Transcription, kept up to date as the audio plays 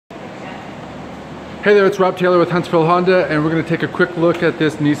Hey there, it's Rob Taylor with Huntsville Honda, and we're going to take a quick look at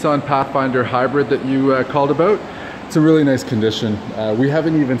this Nissan Pathfinder hybrid that you called about. It's in really nice condition. We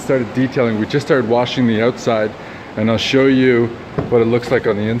haven't even started detailing. We just started washing the outside, and I'll show you what it looks like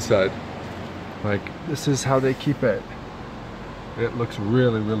on the inside. Like, this is how they keep it. It looks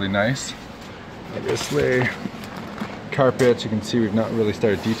really, really nice. Obviously, carpets, you can see we've not really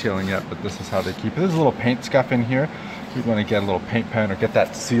started detailing yet, but this is how they keep it. There's a little paint scuff in here. If you want to get a little paint pen or get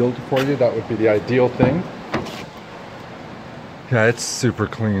that sealed for you, that would be the ideal thing. Yeah, it's super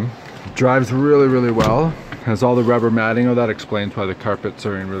clean. It drives really, really well. Has all the rubber matting. Oh, that explains why the carpets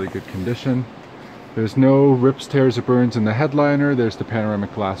are in really good condition. There's no rips, tears, or burns in the headliner. There's the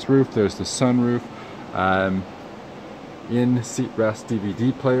panoramic glass roof. There's the sunroof. In seat rest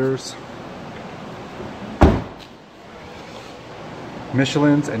DVD players.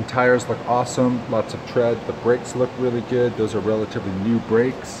 Michelin's and tires look awesome, lots of tread. The brakes look really good. Those are relatively new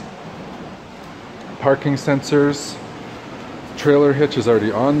brakes. Parking sensors. Trailer hitch is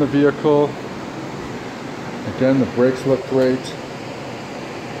already on the vehicle. Again, the brakes look great.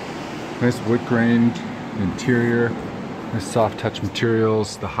 Nice wood grained interior. Nice soft touch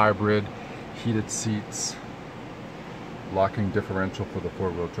materials. The hybrid, heated seats. Locking differential for the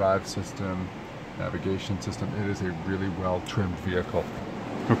four-wheel drive system. Navigation system. It is a really well trimmed vehicle.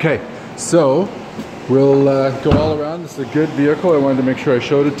 Okay, so we'll go all around. This is a good vehicle. I wanted to make sure I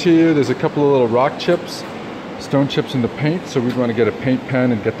showed it to you. There's a couple of little rock chips, stone chips in the paint, so we'd want to get a paint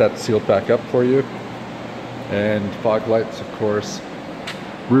pen and get that sealed back up for you. And fog lights, of course.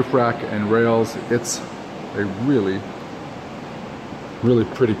 Roof rack and rails. It's a really, really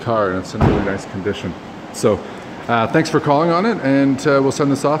pretty car, and it's in really nice condition. So thanks for calling on it, and we'll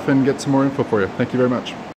send this off and get some more info for you. Thank you very much.